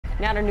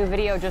Now, a new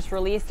video just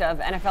released of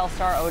NFL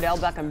star Odell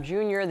Beckham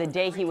Jr. the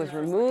day he was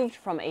removed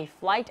from a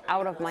flight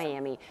out of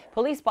Miami.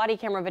 Police body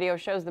camera video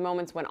shows the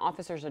moments when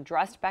officers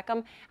addressed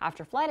Beckham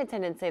after flight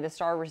attendants say the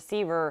star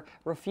receiver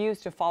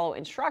refused to follow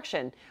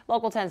instruction.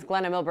 Local 10's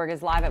Glenna Milberg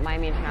is live at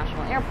Miami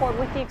International Airport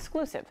with the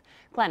exclusive.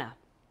 Glenna.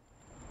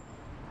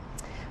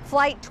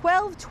 Flight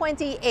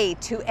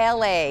 1228 to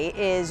LA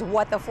is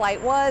what the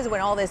flight was when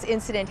all this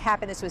incident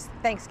happened. This was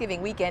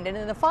Thanksgiving weekend, and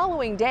in the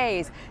following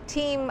days,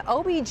 Team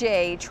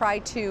OBJ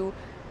tried to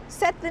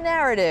set the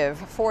narrative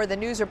for the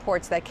news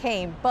reports that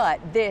came, but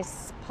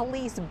this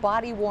police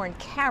body-worn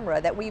camera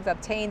that we've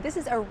obtained, this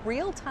is a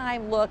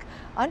real-time look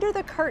under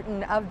the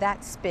curtain of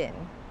that spin.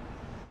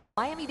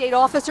 Miami-Dade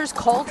officers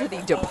called to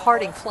the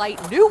departing flight,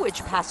 knew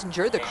which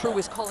passenger the crew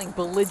was calling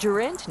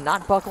belligerent,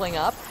 not buckling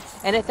up.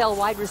 NFL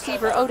wide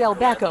receiver Odell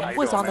Beckham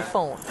was on the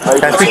phone.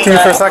 Can I speak to you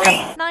for a second?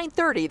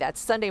 9:30 that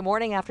Sunday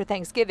morning after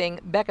Thanksgiving,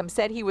 Beckham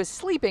said he was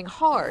sleeping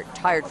hard,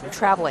 tired from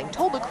traveling,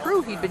 told the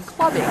crew he'd been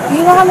clubbing.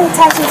 You know how many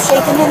times we've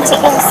shaken him to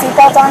put his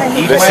seatbelt on and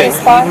he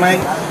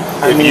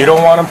If you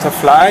don't want him to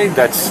fly,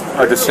 that's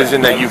a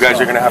decision that you guys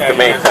are going to have to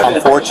make.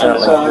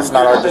 Unfortunately, it's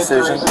not our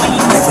decision.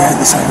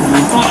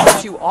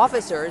 To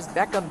officers,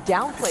 Beckham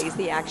downplays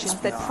the actions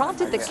that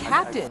prompted the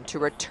captain to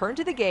return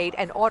to the gate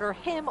and order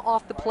him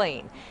off the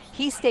plane.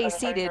 He stays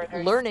seated,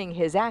 learning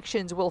his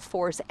actions will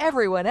force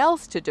everyone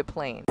else to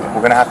deplane. We're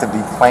going to have to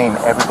deplane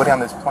everybody on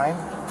this plane,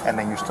 and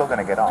then you're still going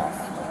to get off.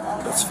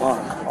 That's fine.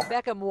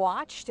 Beckham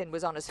watched and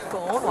was on his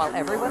phone while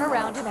everyone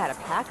around him had to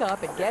pack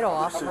up and get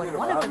off. When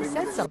one of them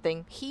said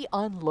something, he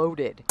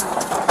unloaded.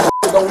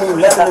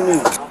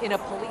 In a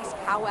police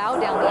powwow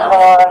down the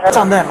aisle, It's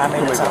on them. I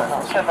mean, it's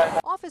on them.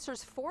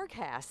 officers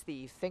forecast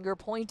the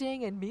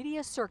finger-pointing and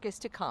media circus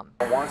to come.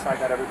 Once I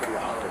got everybody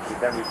off, he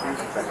then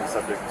refuses to be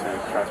subject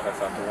to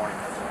trespass after warning.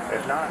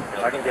 If not,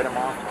 if I can get him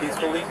off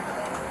peacefully.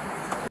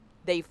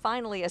 They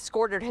finally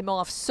escorted him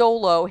off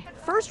solo,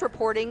 first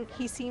reporting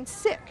he seemed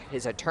sick.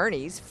 His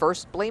attorneys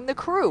first blamed the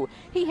crew.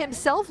 He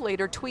himself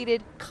later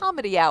tweeted,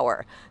 "Comedy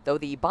hour," though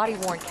the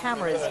body-worn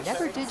cameras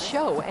never did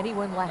show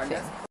anyone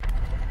laughing.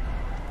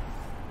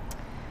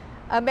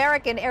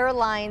 American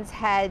Airlines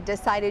had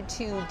decided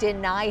to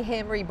deny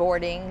him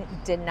reboarding,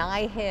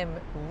 deny him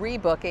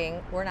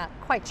rebooking. We're not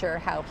quite sure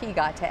how he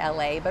got to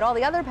LA, but all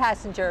the other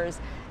passengers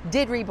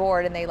did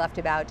reboard and they left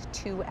about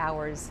 2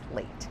 hours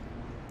late.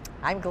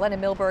 I'm Glenna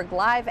Milberg,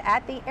 live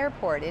at the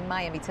airport in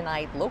Miami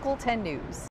tonight, Local 10 News.